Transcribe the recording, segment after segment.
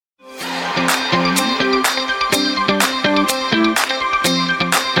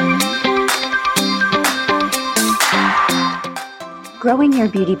Growing your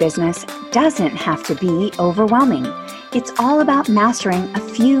beauty business doesn't have to be overwhelming. It's all about mastering a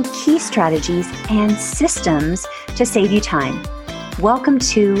few key strategies and systems to save you time. Welcome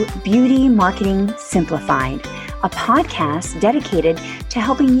to Beauty Marketing Simplified, a podcast dedicated to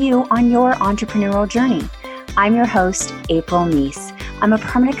helping you on your entrepreneurial journey. I'm your host, April Neese. I'm a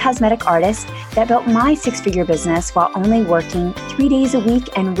permanent cosmetic artist that built my six-figure business while only working 3 days a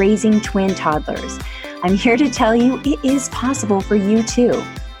week and raising twin toddlers. I'm here to tell you it is possible for you too.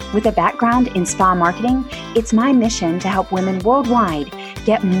 With a background in spa marketing, it's my mission to help women worldwide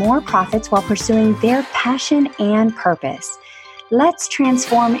get more profits while pursuing their passion and purpose. Let's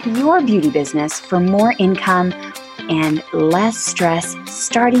transform your beauty business for more income and less stress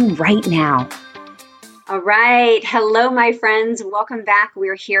starting right now. All right. Hello, my friends. Welcome back.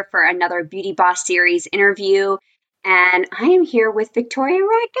 We're here for another Beauty Boss Series interview, and I am here with Victoria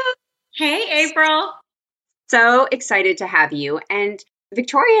Radka. Hey, April. So excited to have you. And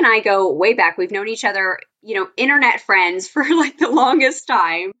Victoria and I go way back. We've known each other, internet friends for like the longest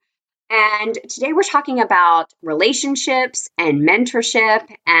time. And today we're talking about relationships and mentorship.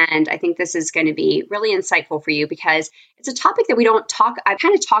 And I think this is going to be really insightful for you because it's a topic that we don't talk, I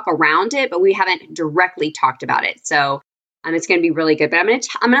kind of talk around it, but we haven't directly talked about it. So it's going to be really good. But I'm going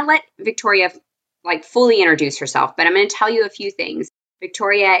to let Victoria fully introduce herself, but I'm going to tell you a few things.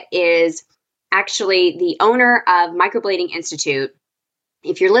 Victoria is actually the owner of Microblading Institute.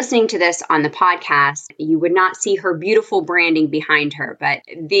 If you're listening to this on the podcast, you would not see her beautiful branding behind her, but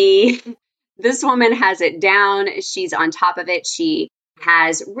this woman has it down. She's on top of it. She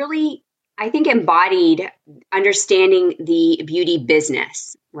has really, I think, embodied understanding the beauty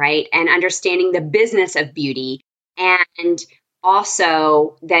business, right? And understanding the business of beauty and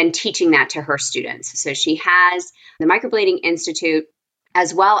also then teaching that to her students. So she has the Microblading Institute,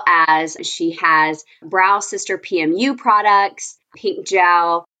 as well as she has Brow Sister PMU products, Pink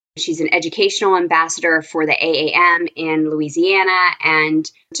Gel. She's an educational ambassador for the AAM in Louisiana, and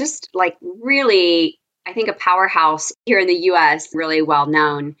just really, I think, a powerhouse here in the US, really well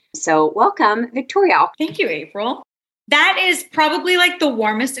known. So welcome, Victoria. Thank you, April. That is probably the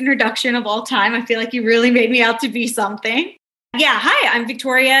warmest introduction of all time. I feel like you really made me out to be something. Yeah. Hi, I'm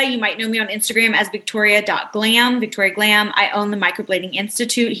Victoria. You might know me on Instagram as victoria.glam, Victoria Glam. I own the Microblading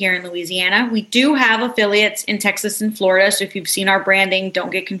Institute here in Louisiana. We do have affiliates in Texas and Florida. So if you've seen our branding,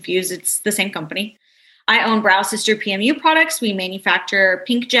 don't get confused. It's the same company. I own Brow Sister PMU products. We manufacture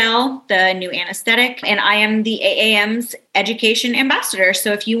Pink Gel, the new anesthetic, and I am the AAM's education ambassador.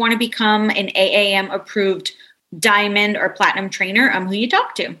 So if you want to become an AAM approved diamond or platinum trainer, I'm who you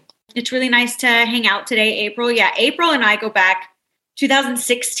talk to. It's really nice to hang out today, April. Yeah, April and I go back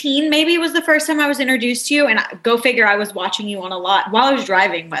 2016, maybe was the first time I was introduced to you. And go figure, I was watching you on a lot while I was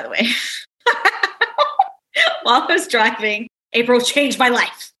driving, by the way. While I was driving, April changed my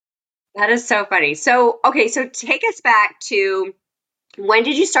life. That is so funny. So take us back to when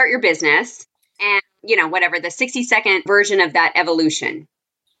did you start your business and, whatever, the 60-second version of that evolution.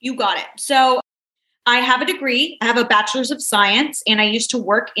 You got it. So I have a degree. I have a bachelor's of science, and I used to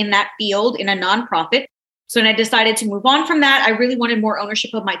work in that field in a nonprofit. So when I decided to move on from that, I really wanted more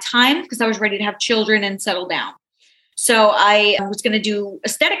ownership of my time because I was ready to have children and settle down. So I was going to do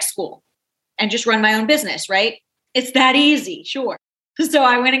aesthetic school and just run my own business, right? It's that easy, sure. So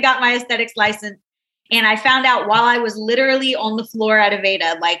I went and got my aesthetics license, and I found out while I was literally on the floor at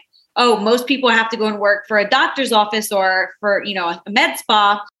Aveda, most people have to go and work for a doctor's office or for, a med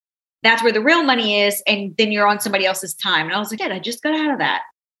spa. That's where the real money is. And then you're on somebody else's time. And I was like, I just got out of that.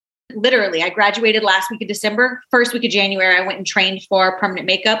 Literally, I graduated last week of December. First week of January, I went and trained for permanent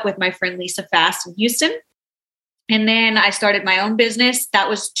makeup with my friend Lisa Fast in Houston. And then I started my own business. That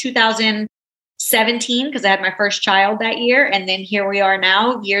was 2017 because I had my first child that year. And then here we are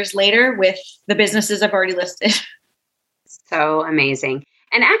now, years later, with the businesses I've already listed. So amazing.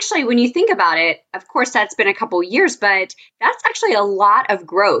 And actually, when you think about it, of course, that's been a couple years, but that's actually a lot of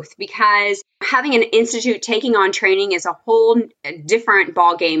growth because having an institute taking on training is a whole different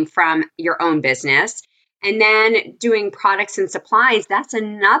ballgame from your own business. And then doing products and supplies, that's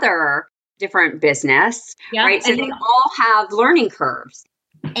another different business, right? So they all have learning curves.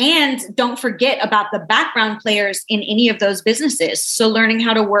 And don't forget about the background players in any of those businesses. So learning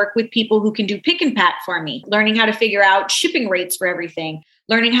how to work with people who can do pick and pack for me, learning how to figure out shipping rates for everything,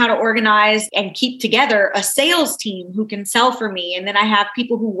 learning how to organize and keep together a sales team who can sell for me. And then I have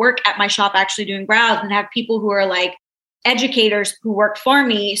people who work at my shop actually doing brows, and have people who are educators who work for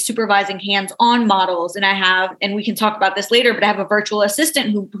me supervising hands-on models. And we can talk about this later, but I have a virtual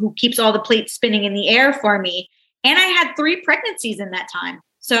assistant who keeps all the plates spinning in the air for me. And I had 3 pregnancies in that time.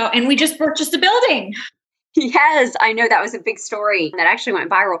 So, and we just purchased a building. Yes, I know that was a big story that actually went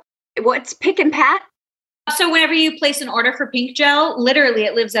viral. What's Pick and Pat? So whenever you place an order for pink gel, literally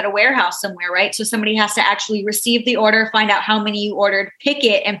it lives at a warehouse somewhere, right? So somebody has to actually receive the order, find out how many you ordered, pick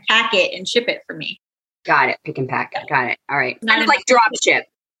it and pack it and ship it for me. Got it. Pick and pack. Got it. All right. Not Kind of like drop ship.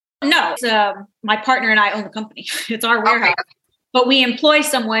 No, it's, my partner and I own the company. It's our warehouse. Okay. But we employ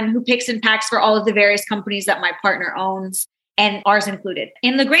someone who picks and packs for all of the various companies that my partner owns, and ours included.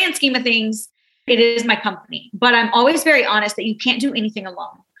 In the grand scheme of things, it is my company. But I'm always very honest that you can't do anything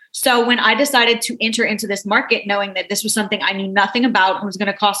alone. So when I decided to enter into this market, knowing that this was something I knew nothing about and was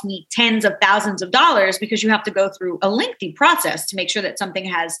going to cost me tens of thousands of dollars, because you have to go through a lengthy process to make sure that something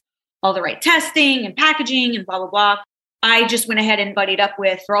has all the right testing and packaging and blah, blah, blah. I just went ahead and buddied up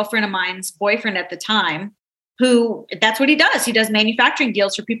with a girlfriend of mine's boyfriend at the time, who that's what he does. He does manufacturing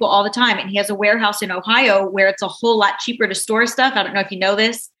deals for people all the time. And he has a warehouse in Ohio where it's a whole lot cheaper to store stuff. I don't know if you know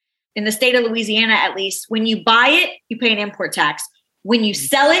this. In the state of Louisiana, at least, when you buy it, you pay an import tax. When you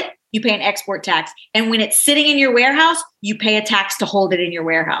sell it, you pay an export tax. And when it's sitting in your warehouse, you pay a tax to hold it in your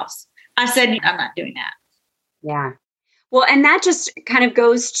warehouse. I said, I'm not doing that. Yeah. Well, and that just kind of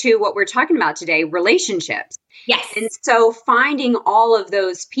goes to what we're talking about today, relationships. Yes. And so finding all of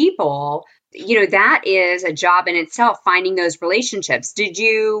those people, that is a job in itself, finding those relationships. Did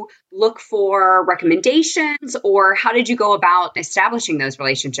you look for recommendations, or how did you go about establishing those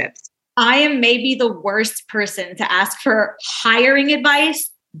relationships? I am maybe the worst person to ask for hiring advice,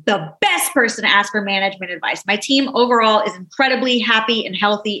 the best person to ask for management advice. My team overall is incredibly happy and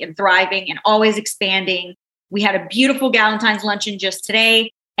healthy and thriving and always expanding. We had a beautiful Galentine's luncheon just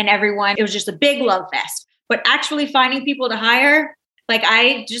today, and it was just a big love fest. But actually finding people to hire,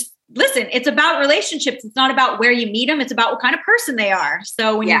 listen, it's about relationships. It's not about where you meet them. It's about what kind of person they are.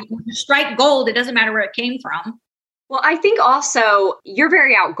 So when you strike gold, it doesn't matter where it came from. Well, I think also you're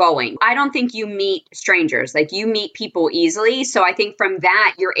very outgoing. I don't think you meet strangers. Like, you meet people easily. So I think from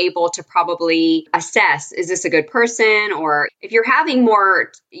that, you're able to probably assess, is this a good person? Or if you're having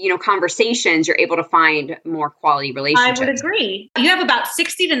more, conversations, you're able to find more quality relationships. I would agree. You have about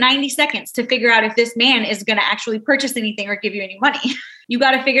 60 to 90 seconds to figure out if this man is going to actually purchase anything or give you any money. You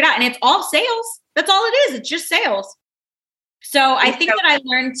got to figure it out. And it's all sales. That's all it is. It's just sales. So I think that I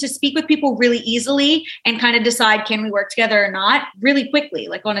learned to speak with people really easily and kind of decide, can we work together or not, really quickly,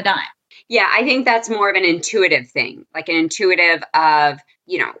 like on a dime. Yeah, I think that's more of an intuitive thing, like an intuitive of,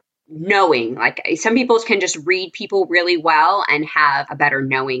 knowing. Like, some people can just read people really well and have a better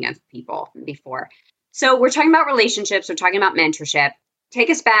knowing of people before. So we're talking about relationships. We're talking about mentorship. Take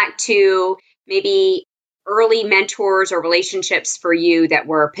us back to maybe early mentors or relationships for you that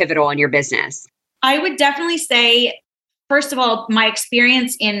were pivotal in your business. I would definitely say, first of all, my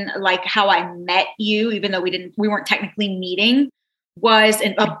experience in like how I met you, even though we weren't technically meeting, was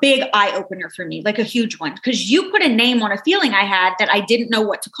a big eye opener for me, like a huge one, because you put a name on a feeling I had that I didn't know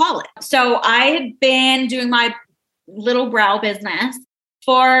what to call it. So I had been doing my little brow business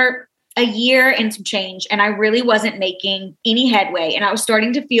for a year and some change, and I really wasn't making any headway. And I was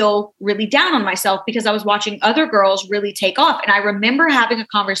starting to feel really down on myself because I was watching other girls really take off. And I remember having a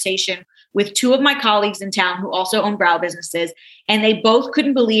conversation with two of my colleagues in town who also own brow businesses, and they both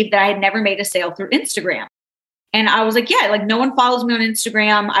couldn't believe that I had never made a sale through Instagram. And I was like, yeah, like no one follows me on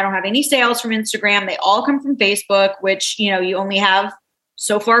Instagram. I don't have any sales from Instagram. They all come from Facebook, which, you only have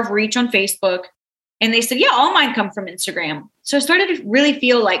so far of reach on Facebook. And they said, yeah, all mine come from Instagram. So I started to really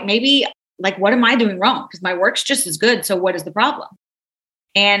feel like maybe, like, what am I doing wrong? Because my work's just as good. So what is the problem?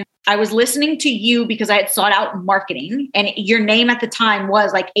 And I was listening to you because I had sought out marketing, and your name at the time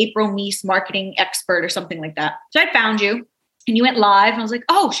was like April Meese, marketing expert or something like that. So I found you and you went live, and I was like,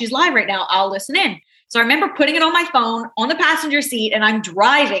 oh, she's live right now. I'll listen in. So I remember putting it on my phone on the passenger seat, and I'm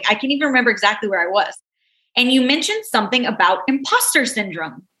driving. I can't even remember exactly where I was. And you mentioned something about imposter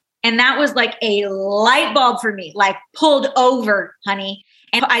syndrome. And that was like a light bulb for me, like pulled over, honey.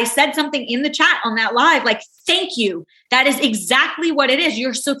 And I said something in the chat on that live, like, thank you. That is exactly what it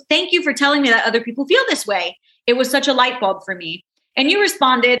is. Thank you for telling me that other people feel this way. It was such a light bulb for me. And you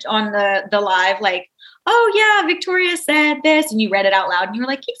responded on the live, like, oh yeah, Victoria said this. And you read it out loud and you were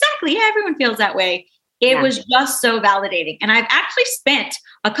like, exactly. Yeah, everyone feels that way. It was just so validating. And I've actually spent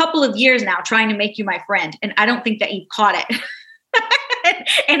a couple of years now trying to make you my friend. And I don't think that you've caught it.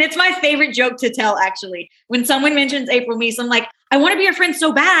 And it's my favorite joke to tell, actually. When someone mentions April Meese, I'm like, I want to be your friend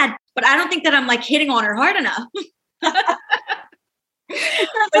so bad, but I don't think that I'm like hitting on her hard enough. I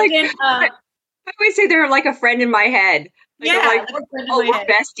always say they're like a friend in my head. We're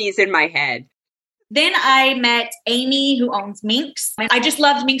besties in my head. Then I met Amy, who owns Minx. And I just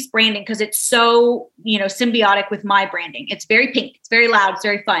loved Minx branding because it's so, symbiotic with my branding. It's very pink. It's very loud. It's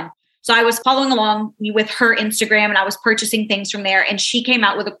very fun. So I was following along with her Instagram and I was purchasing things from there. And she came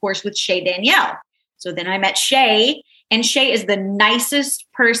out with a course with Shay Danielle. So then I met Shay, and Shay is the nicest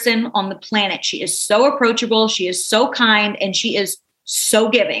person on the planet. She is so approachable. She is so kind, and she is so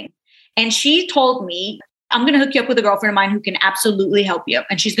giving. And she told me, I'm going to hook you up with a girlfriend of mine who can absolutely help you.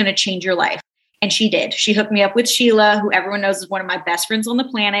 And she's going to change your life. And she did. She hooked me up with Sheila, who everyone knows is one of my best friends on the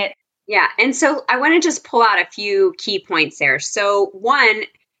planet. Yeah. And so I want to just pull out a few key points there. So one,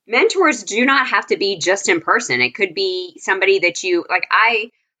 mentors do not have to be just in person. It could be somebody that you like.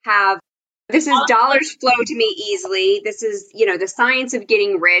 This is Dollars Flow to Me Easily. This is, The Science of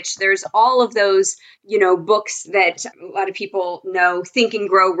Getting Rich. There's all of those, books that a lot of people know, Think and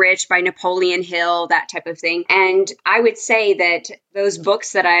Grow Rich by Napoleon Hill, that type of thing. And I would say that those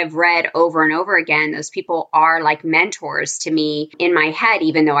books that I've read over and over again, those people are like mentors to me in my head,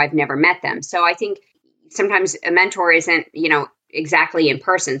 even though I've never met them. So I think sometimes a mentor isn't, exactly in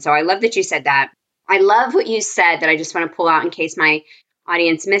person. So I love that you said that. I love what you said that I just want to pull out in case my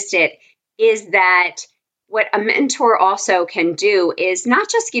audience missed it, is that what a mentor also can do is not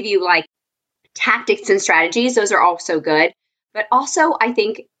just give you like tactics and strategies. Those are also good. But also, I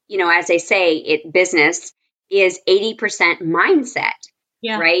think, as they say, business is 80% mindset,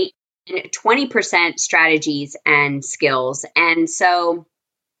 right? And 20% strategies and skills. And so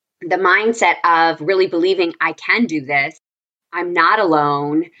the mindset of really believing I can do this, I'm not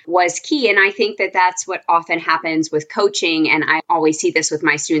alone, was key. And I think that that's what often happens with coaching. And I always see this with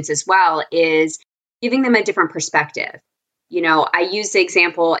my students as well, is giving them a different perspective. I use the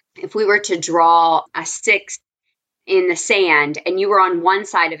example, if we were to draw a 6 in the sand and you were on one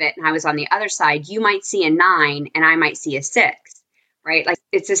side of it and I was on the other side, you might see a 9 and I might see a 6, right? Like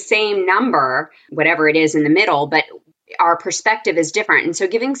it's the same number, whatever it is in the middle, but our perspective is different. And so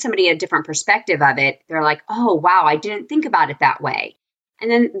giving somebody a different perspective of it, they're like, oh, wow, I didn't think about it that way. And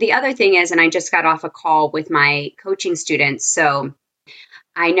then the other thing is, and I just got off a call with my coaching students, so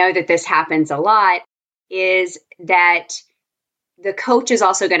I know that this happens a lot, is that the coach is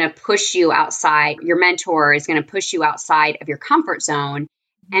also going to push you outside. Your mentor is going to push you outside of your comfort zone.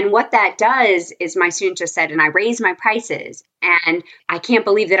 And what that does is, my student just said, and I raised my prices and I can't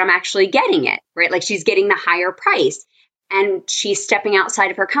believe that I'm actually getting it, right? Like she's getting the higher price. And she's stepping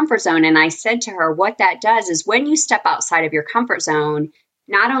outside of her comfort zone. And I said to her, what that does is when you step outside of your comfort zone,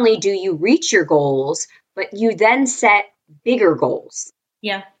 not only do you reach your goals, but you then set bigger goals.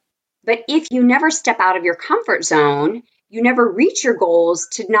 Yeah. But if you never step out of your comfort zone, you never reach your goals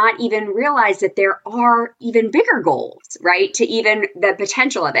to not even realize that there are even bigger goals, right? To even the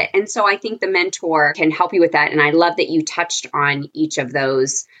potential of it. And so I think the mentor can help you with that. And I love that you touched on each of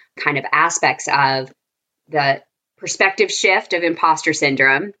those kind of aspects of the perspective shift of imposter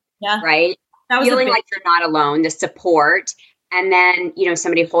syndrome, right? Feeling like you're not alone, the support, and then,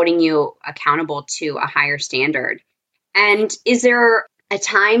 somebody holding you accountable to a higher standard. And is there a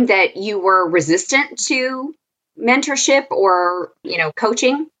time that you were resistant to mentorship or,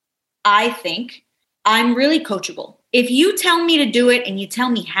 coaching? I think I'm really coachable. If you tell me to do it and you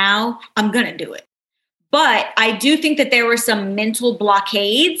tell me how, I'm going to do it. But I do think that there were some mental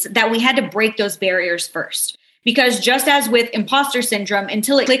blockades that we had to break those barriers first. Because just as with imposter syndrome,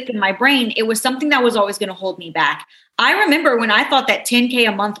 until it clicked in my brain, it was something that was always going to hold me back. I remember when I thought that 10K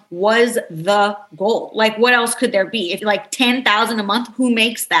a month was the goal. Like, what else could there be? If like 10,000 a month, who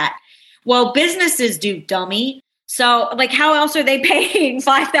makes that? Well, businesses do, dummy. So like, how else are they paying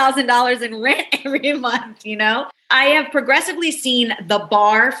 $5,000 in rent every month? I have progressively seen the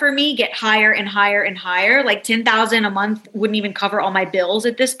bar for me get higher and higher and higher. Like 10,000 a month wouldn't even cover all my bills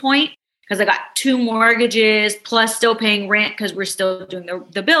at this point, because I got 2 mortgages plus still paying rent because we're still doing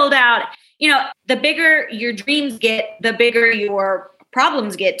the build out. The bigger your dreams get, the bigger your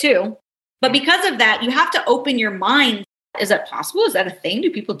problems get too. But because of that, you have to open your mind. Is that possible? Is that a thing?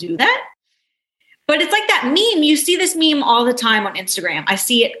 Do people do that? But it's like that meme. You see this meme all the time on Instagram. I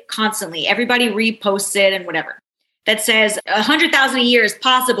see it constantly. Everybody reposts it and whatever. That says 100,000 a year is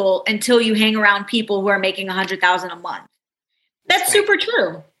possible until you hang around people who are making 100,000 a month. That's super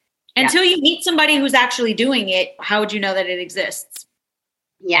true. Until you meet somebody who's actually doing it, how would you know that it exists?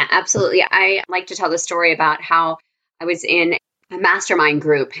 Yeah, absolutely. I like to tell the story about how I was in a mastermind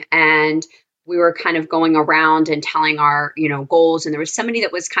group and we were kind of going around and telling our, goals. And there was somebody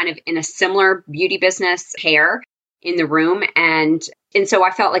that was kind of in a similar beauty business, hair, in the room. And so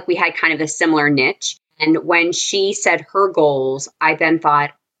I felt like we had kind of a similar niche. And when she said her goals, I then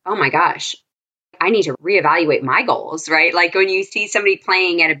thought, oh my gosh, I need to reevaluate my goals, right? Like when you see somebody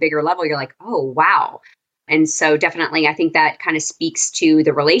playing at a bigger level, you're like, oh, wow. And so definitely, I think that kind of speaks to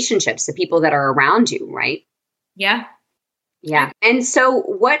the relationships, the people that are around you, right? Yeah. Yeah. And so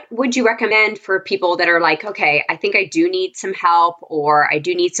what would you recommend for people that are like, okay, I think I do need some help or I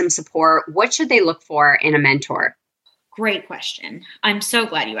do need some support? What should they look for in a mentor? Great question. I'm so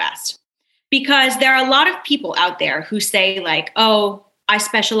glad you asked. Because there are a lot of people out there who say, like, oh, I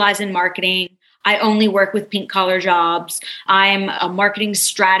specialize in marketing. I only work with pink collar jobs. I'm a marketing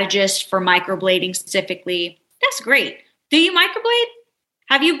strategist for microblading specifically. That's great. Do you microblade?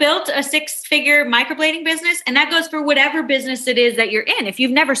 Have you built a 6-figure microblading business? And that goes for whatever business it is that you're in. If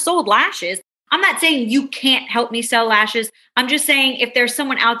you've never sold lashes, I'm not saying you can't help me sell lashes. I'm just saying if there's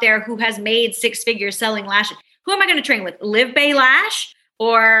someone out there who has made 6 figures selling lashes, who am I going to train with? Liv Bay Lash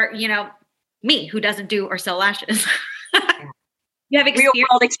or, me who doesn't do or sell lashes? You have experience. Real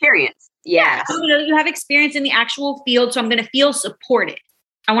world experience. Yes. Yeah. You have experience in the actual field. So I'm going to feel supported.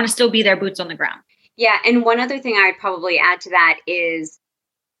 I want to still be there, boots on the ground. Yeah. And one other thing I'd probably add to that is,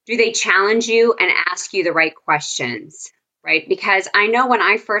 do they challenge you and ask you the right questions, right? Because I know when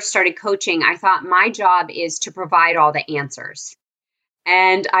I first started coaching, I thought my job is to provide all the answers.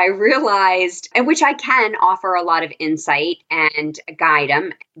 And I realized, and which I can offer a lot of insight and guide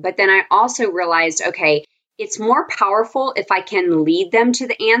them. But then I also realized, okay, it's more powerful if I can lead them to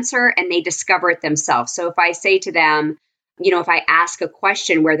the answer and they discover it themselves. So if I say to them, if I ask a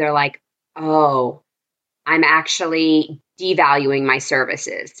question where they're like, oh, I'm actually devaluing my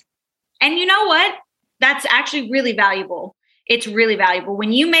services. And you know what? That's actually really valuable. It's really valuable.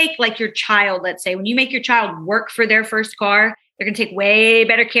 When you make like your child, let's say, when you make your child work for their first car, they're going to take way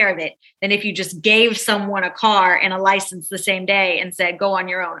better care of it than if you just gave someone a car and a license the same day and said, go on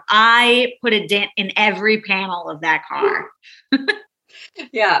your own. I put a dent in every panel of that car.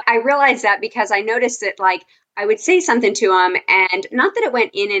 Yeah, I realized that because I noticed that like I would say something to them and not that it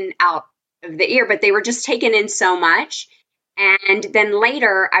went in and out of the ear, but they were just taken in so much. And then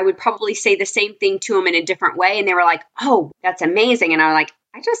later I would probably say the same thing to them in a different way. And they were like, oh, that's amazing. And I was like,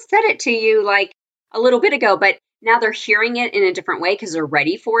 I just said it to you like a little bit ago, but now they're hearing it in a different way because they're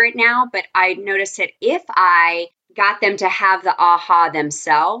ready for it now. But I noticed that if I got them to have the aha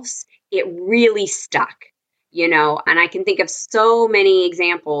themselves, it really stuck, and I can think of so many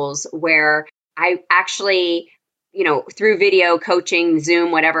examples where I actually, through video coaching,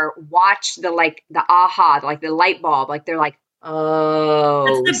 Zoom, whatever, watch the aha, like the light bulb, like they're like,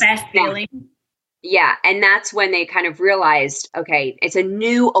 oh, that's the best feeling. Yeah. And that's when they kind of realized, okay, it's a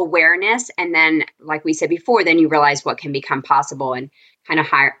new awareness. And then, like we said before, then you realize what can become possible and kind of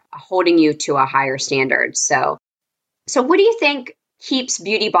holding you to a higher standard. So what do you think keeps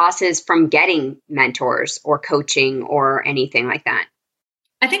beauty bosses from getting mentors or coaching or anything like that?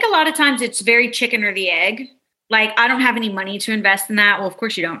 I think a lot of times it's very chicken or the egg. Like, I don't have any money to invest in that. Well, of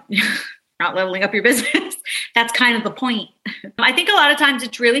course you don't. Not leveling up your business. That's kind of the point. I think a lot of times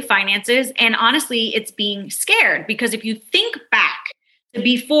it's really finances. And honestly, it's being scared because if you think back to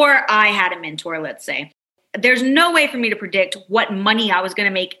before I had a mentor, let's say, there's no way for me to predict what money I was going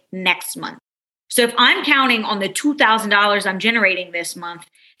to make next month. So if I'm counting on the $2,000 I'm generating this month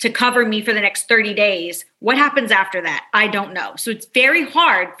to cover me for the next 30 days, what happens after that? I don't know. So it's very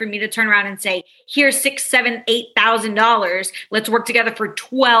hard for me to turn around and say, here's $6,000, $7,000, $8,000. Let's work together for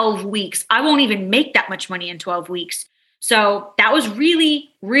 12 weeks. I won't even make that much money in 12 weeks. So that was really,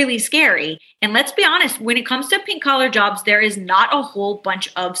 really scary. And let's be honest, when it comes to pink collar jobs, there is not a whole bunch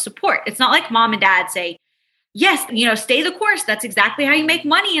of support. It's not like mom and dad say, yes, stay the course. That's exactly how you make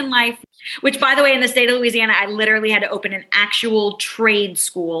money in life. Which, by the way, in the state of Louisiana, I literally had to open an actual trade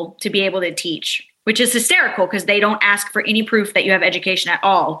school to be able to teach, which is hysterical because they don't ask for any proof that you have education at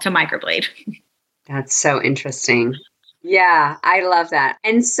all to microblade. That's so interesting. Yeah, I love that.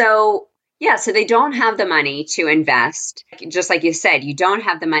 And so, so they don't have the money to invest. Just like you said, you don't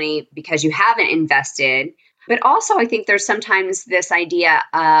have the money because you haven't invested. But also, I think there's sometimes this idea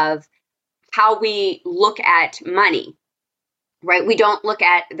of how we look at money, right? We don't look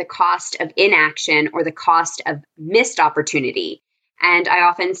at the cost of inaction or the cost of missed opportunity. And I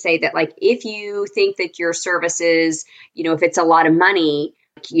often say that, like, if you think that your services, if it's a lot of money,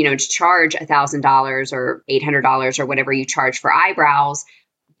 to charge $1,000 or $800 or whatever you charge for eyebrows,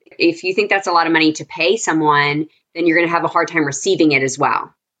 if you think that's a lot of money to pay someone, then you're going to have a hard time receiving it as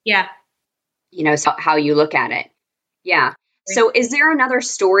well. Yeah. So how you look at it. Yeah. So is there another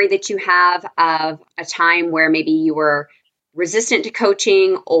story that you have of a time where maybe you were resistant to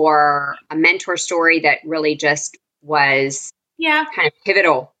coaching or a mentor story that really just was kind of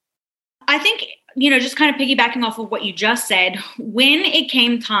pivotal? I think, just kind of piggybacking off of what you just said, when it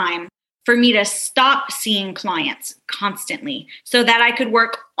came time for me to stop seeing clients constantly so that I could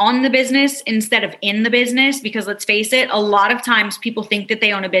work on the business instead of in the business, because let's face it, a lot of times people think that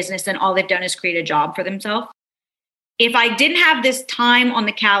they own a business and all they've done is create a job for themselves. if I didn't have this time on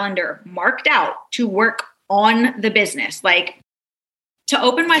the calendar marked out to work on the business, like to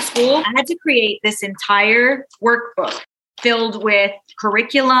open my school, I had to create this entire workbook filled with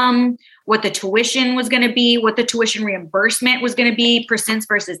curriculum, what the tuition was going to be, what the tuition reimbursement was going to be, percents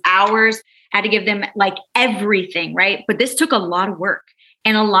versus hours. I had to give them like everything, right? But this took a lot of work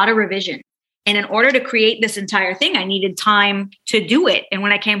and a lot of revision. And in order to create this entire thing, I needed time to do it. And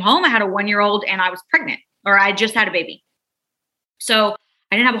when I came home, I had a 1-year-old and I was pregnant, or I just had a baby. So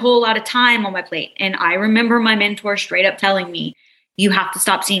I didn't have a whole lot of time on my plate. And I remember my mentor straight up telling me, you have to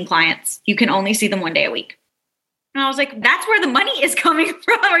stop seeing clients. You can only see them 1 day a week. And I was like, that's where the money is coming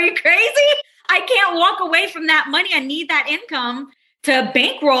from. Are you crazy? I can't walk away from that money. I need that income to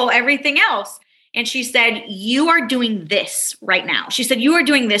bankroll everything else. And she said, you are doing this right now. She said, you are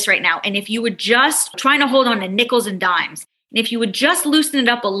doing this right now. And if you would just trying to hold on to nickels and dimes, and if you would just loosen it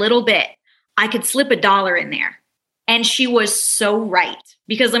up a little bit, I could slip $1 in there. And she was so right.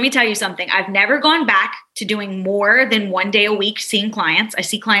 Because let me tell you something, I've never gone back to doing more than 1 day a week seeing clients. I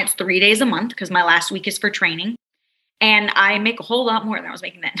see clients 3 days a month because my last week is for training. And I make a whole lot more than I was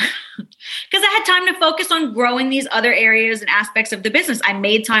making then because I had time to focus on growing these other areas and aspects of the business. I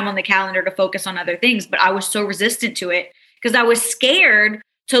made time on the calendar to focus on other things, but I was so resistant to it because I was scared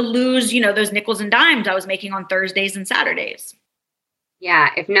to lose, those nickels and dimes I was making on Thursdays and Saturdays.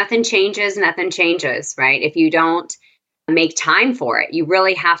 Yeah. If nothing changes, right? If you don't make time for it, you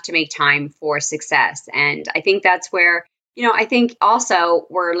really have to make time for success. And I think that's where, I think also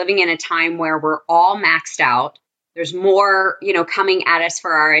we're living in a time where we're all maxed out. There's more, coming at us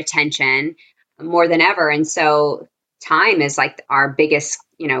for our attention more than ever. And so time is like our biggest,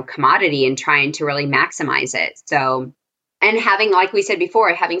 commodity and trying to really maximize it. So, and having, like we said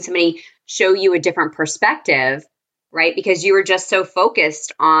before, having somebody show you a different perspective, right? Because you were just so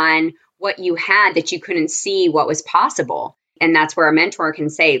focused on what you had that you couldn't see what was possible. And that's where a mentor can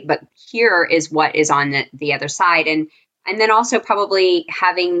say, but here is what is on the other side. And then also probably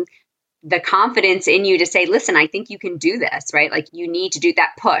having the confidence in you to say, listen, I think you can do this, right? Like you need to do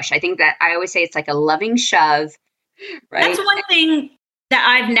that push. I think that I always say it's like a loving shove, right? That's one thing that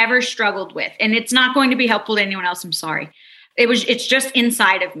I've never struggled with. And it's not going to be helpful to anyone else. I'm sorry. It's just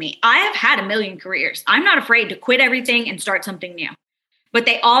inside of me. I have had a million careers. I'm not afraid to quit everything and start something new. But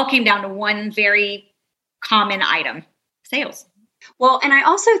they all came down to one very common item, sales. Well, and I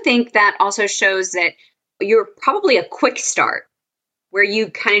also think that also shows that you're probably a quick start, where you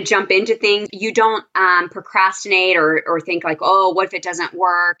kind of jump into things. You don't procrastinate or think like, oh, what if it doesn't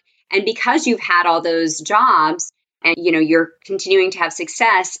work? And because you've had all those jobs and, you're continuing to have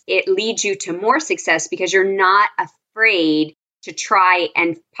success, it leads you to more success because you're not afraid to try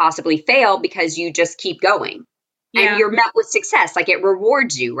and possibly fail because you just keep going. Yeah. And you're met with success. Like it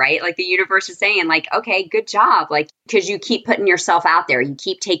rewards you, right? Like the universe is saying like, okay, good job. Like, because you keep putting yourself out there, you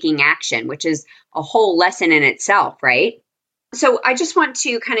keep taking action, which is a whole lesson in itself, right? So I just want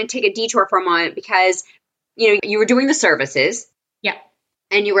to kind of take a detour for a moment because, you were doing the services. Yeah.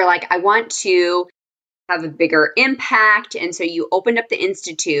 And you were like, I want to have a bigger impact. And so you opened up the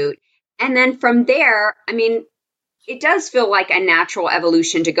Institute. And then from there, it does feel like a natural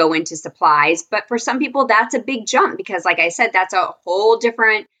evolution to go into supplies. But for some people, that's a big jump because, like I said, that's a whole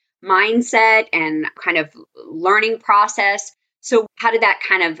different mindset and kind of learning process. So how did that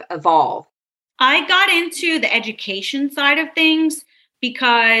kind of evolve? I got into the education side of things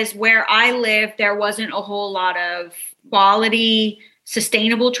because where I lived, there wasn't a whole lot of quality,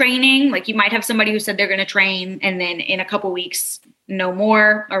 sustainable training. Like you might have somebody who said they're going to train and then in a couple weeks, no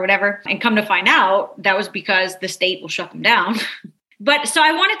more or whatever. And come to find out that was because the state will shut them down. But so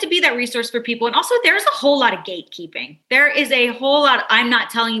I wanted to be that resource for people. And also there's a whole lot of gatekeeping. There is a whole lot. I'm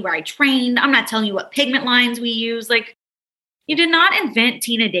not telling you where I trained. I'm not telling you what pigment lines we use. Like, you did not invent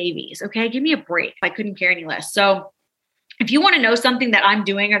Tina Davies, okay? Give me a break. I couldn't care any less. So if you want to know something that I'm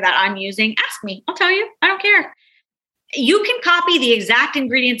doing or that I'm using, ask me. I'll tell you. I don't care. You can copy the exact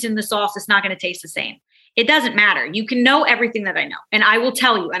ingredients in the sauce. It's not going to taste the same. It doesn't matter. You can know everything that I know. And I will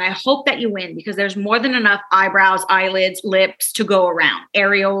tell you, and I hope that you win because there's more than enough eyebrows, eyelids, lips to go around.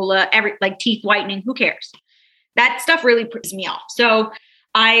 Areola, like teeth whitening. Who cares? That stuff really pisses me off. So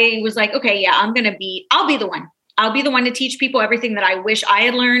I was like, okay, yeah, I'll be the one. I'll be the one to teach people everything that I wish I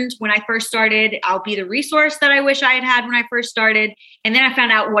had learned when I first started. I'll be the resource that I wish I had had when I first started. And then I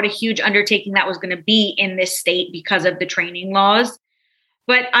found out what a huge undertaking that was going to be in this state because of the training laws.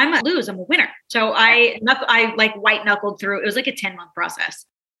 But I'm a winner. So I like white knuckled through. It was like a 10-month process.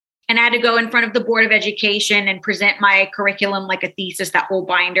 And I had to go in front of the Board of Education and present my curriculum like a thesis, that whole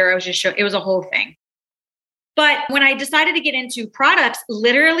binder. It was a whole thing. But when I decided to get into products,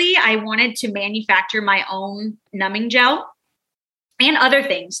 literally, I wanted to manufacture my own numbing gel and other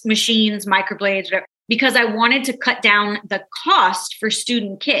things, machines, microblades, whatever, because I wanted to cut down the cost for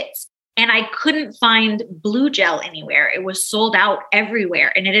student kits. And I couldn't find blue gel anywhere. It was sold out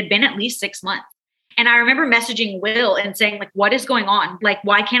everywhere. And it had been at least 6 months. And I remember messaging Will and saying, like, what is going on? Like,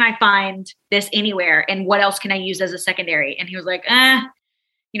 why can't I find this anywhere? And what else can I use as a secondary? And he was like,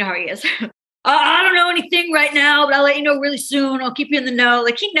 you know how he is. I don't know anything right now, but I'll let you know really soon. I'll keep you in the know.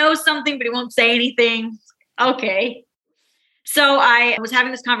 Like, he knows something, but he won't say anything. Okay. So I was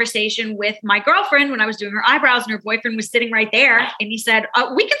having this conversation with my girlfriend when I was doing her eyebrows, and her boyfriend was sitting right there. And he said,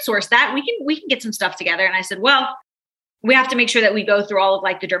 we can source that. We can get some stuff together. And I said, well, we have to make sure that we go through all of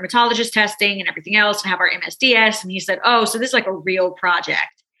like the dermatologist testing and everything else and have our MSDS. And he said, oh, so this is like a real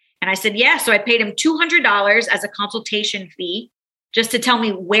project. And I said, yeah. So I paid him $200 as a consultation fee just to tell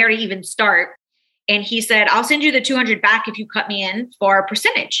me where to even start. And he said, I'll send you the 200 back if you cut me in for a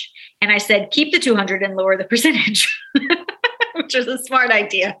percentage. And I said, keep the 200 and lower the percentage, which was a smart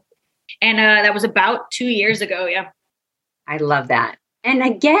idea. And that was about 2 years ago. Yeah. I love that. And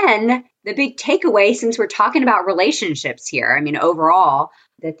again, the big takeaway, since we're talking about relationships here, I mean, overall,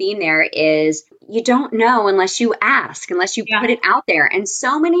 the theme there is you don't know unless you ask, unless you put it out there. And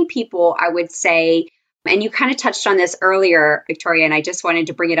so many people, I would say, and you kind of touched on this earlier, Victoria, and I just wanted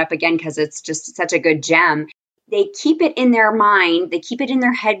to bring it up again because it's just such a good gem. They keep it in their mind. They keep it in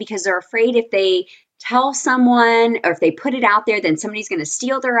their head because they're afraid if they tell someone or if they put it out there, then somebody's going to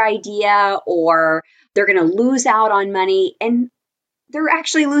steal their idea or they're going to lose out on money. And they're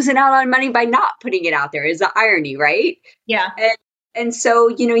actually losing out on money by not putting it out there is the irony, right? Yeah. And so,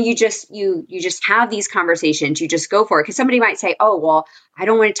 you just have these conversations, you just go for it. Because somebody might say, oh, well, I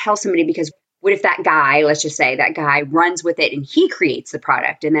don't want to tell somebody because what if that guy, let's just say that guy runs with it and he creates the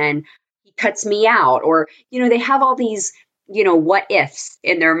product and then he cuts me out? Or, they have all these, what ifs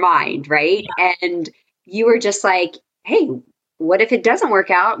in their mind, right? Yeah. And you were just like, hey, what if it doesn't work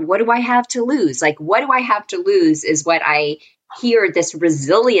out? What do I have to lose? Like, what do I have to lose is what I hear, this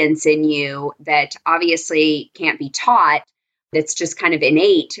resilience in you that obviously can't be taught. That's just kind of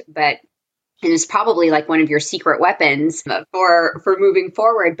innate, and it's probably like one of your secret weapons for moving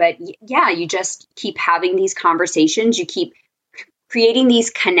forward. But yeah, you just keep having these conversations. You keep creating these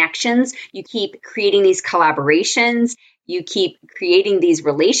connections. You keep creating these collaborations. You keep creating these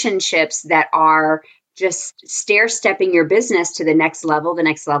relationships that are just stair-stepping your business to the next level, the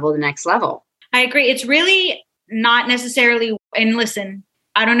next level, the next level. I agree. It's really not necessarily, and listen,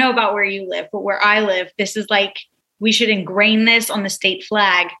 I don't know about where you live, but where I live, this is like, we should ingrain this on the state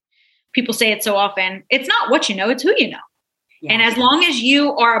flag. People say it so often. It's not what you know, it's who you know. Yeah. And as long as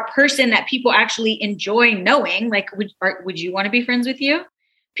you are a person that people actually enjoy knowing, like, would you want to be friends with you?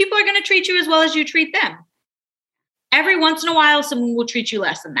 People are going to treat you as well as you treat them. Every once in a while, someone will treat you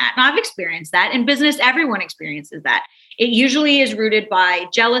less than that. And I've experienced that. In business, everyone experiences that. It usually is rooted by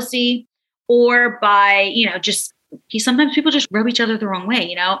jealousy or by, sometimes people just rub each other the wrong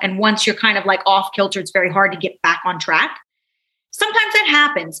way, and once you're kind of like off kilter, it's very hard to get back on track. Sometimes that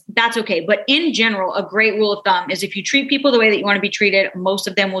happens. That's okay. But in general, a great rule of thumb is if you treat people the way that you want to be treated, most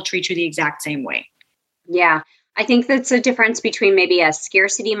of them will treat you the exact same way. Yeah. I think that's a difference between maybe a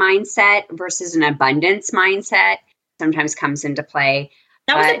scarcity mindset versus an abundance mindset sometimes comes into play.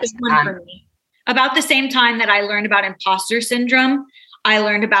 That was a big one for me. About the same time that I learned about imposter syndrome, I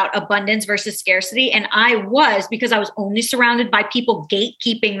learned about abundance versus scarcity. And because I was only surrounded by people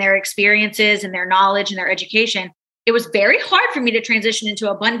gatekeeping their experiences and their knowledge and their education, it was very hard for me to transition into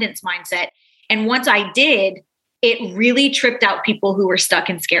abundance mindset. And once I did, it really tripped out people who were stuck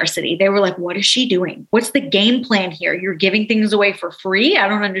in scarcity. They were like, what is she doing? What's the game plan here? You're giving things away for free? I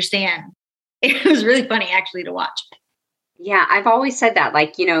don't understand. It was really funny actually to watch. Yeah, I've always said that,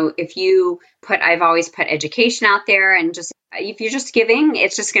 like, I've always put education out there and just, if you're just giving,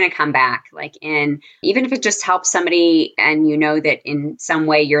 it's just going to come back. Like, and even if it just helps somebody and that in some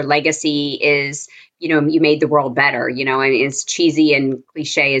way your legacy is, you made the world better, I mean, as cheesy and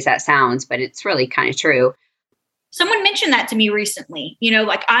cliche as that sounds, but it's really kind of true. Someone mentioned that to me recently,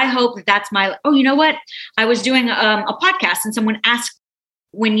 like, I hope that's you know what? I was doing a podcast and someone asked,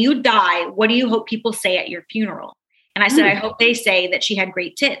 when you die, what do you hope people say at your funeral? And I said, I hope they say that she had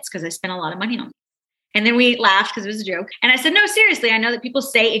great tits because I spent a lot of money on them. And then we laughed because it was a joke. And I said, no, seriously, I know that people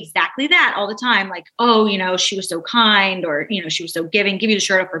say exactly that all the time. Like, oh, she was so kind, or, she was so giving, give you the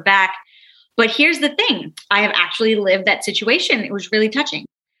shirt off her back. But here's the thing. I have actually lived that situation. It was really touching.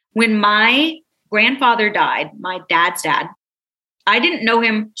 When my grandfather died, my dad's dad, I didn't know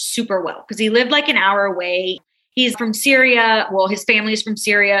him super well because he lived like an hour away. He's from Syria. Well, his family is from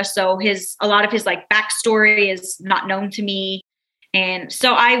Syria. So a lot of his like backstory is not known to me. And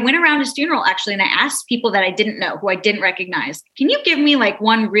so I went around his funeral actually, and I asked people that I didn't know, who I didn't recognize, can you give me like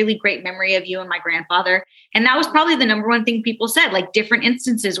one really great memory of you and my grandfather? And that was probably the number one thing people said, like different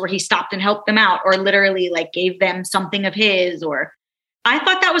instances where he stopped and helped them out, or literally like gave them something of his. Or I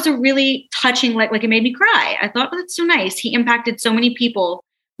thought that was a really touching, like it made me cry. I thought, oh, that's so nice. He impacted so many people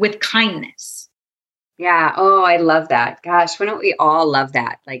with kindness. Yeah. Oh, I love that. Gosh, why don't we all love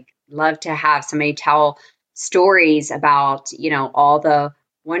that? Like, love to have somebody tell stories about, all the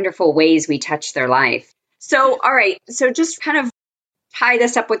wonderful ways we touch their life. So, all right. So just kind of tie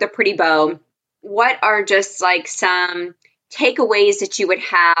this up with a pretty bow. What are just like some takeaways that you would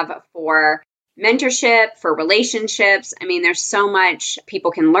have for mentorship, for relationships? I mean, there's so much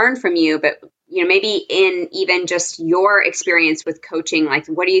people can learn from you, but maybe in even just your experience with coaching, like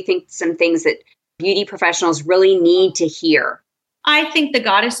what do you think some things that beauty professionals really need to hear? I think the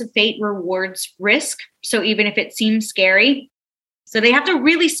goddess of fate rewards risk. So even if it seems scary, so they have to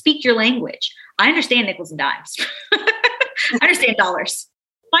really speak your language. I understand nickels and dimes. I understand dollars.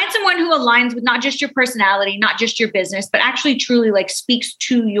 Find someone who aligns with not just your personality, not just your business, but actually truly like speaks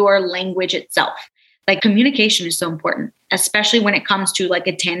to your language itself. Like communication is so important, especially when it comes to like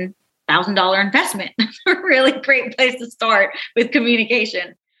a $10,000 investment. That's a really great place to start with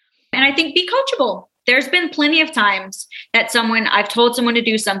communication. And I think be coachable. There's been plenty of times that I've told someone to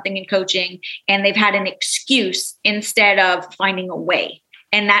do something in coaching and they've had an excuse instead of finding a way.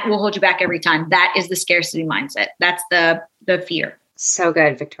 And that will hold you back every time. That is the scarcity mindset. That's the fear. So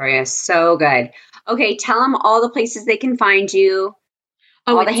good, Victoria. So good. Okay. Tell them all the places they can find you.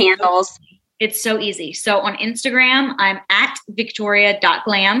 All the handles. It's so easy. So on Instagram, I'm at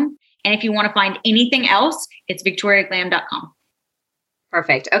victoria.glam. And if you want to find anything else, it's victoriaglam.com.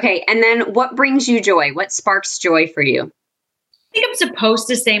 Perfect. Okay. And then what brings you joy? What sparks joy for you? I think I'm supposed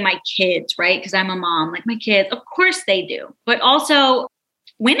to say my kids, right? Because I'm a mom, like my kids, of course they do, but also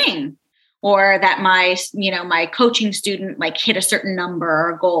winning, or that my coaching student like hit a certain number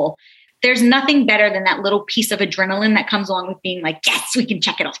or goal. There's nothing better than that little piece of adrenaline that comes along with being like, yes, we can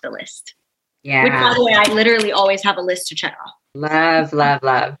check it off the list. Yeah. Which, by the way, I literally always have a list to check off. Love, love,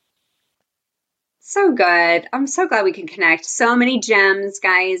 love. So good. I'm so glad we can connect. So many gems,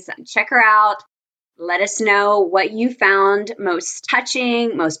 guys. Check her out. Let us know what you found most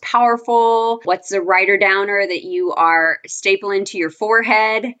touching, most powerful. What's the writer downer that you are stapling to your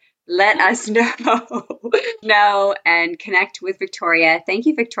forehead? Let us know and connect with Victoria. Thank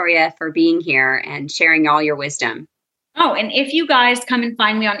you, Victoria, for being here and sharing all your wisdom. Oh, and if you guys come and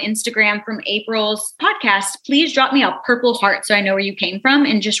find me on Instagram from April's podcast, please drop me a purple heart so I know where you came from,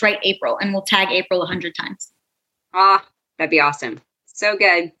 and just write April and we'll tag April 100 times. That'd be awesome. So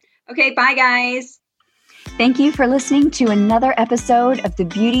good. Okay, bye guys. Thank you for listening to another episode of the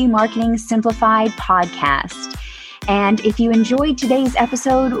Beauty Marketing Simplified podcast. And if you enjoyed today's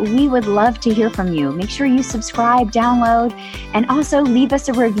episode, we would love to hear from you. Make sure you subscribe, download, and also leave us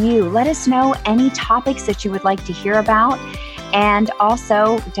a review. Let us know any topics that you would like to hear about, and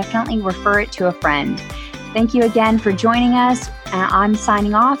also definitely refer it to a friend. Thank you again for joining us. I'm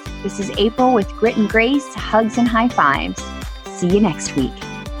signing off. This is April with Grit and Grace, hugs and high fives. See you next week.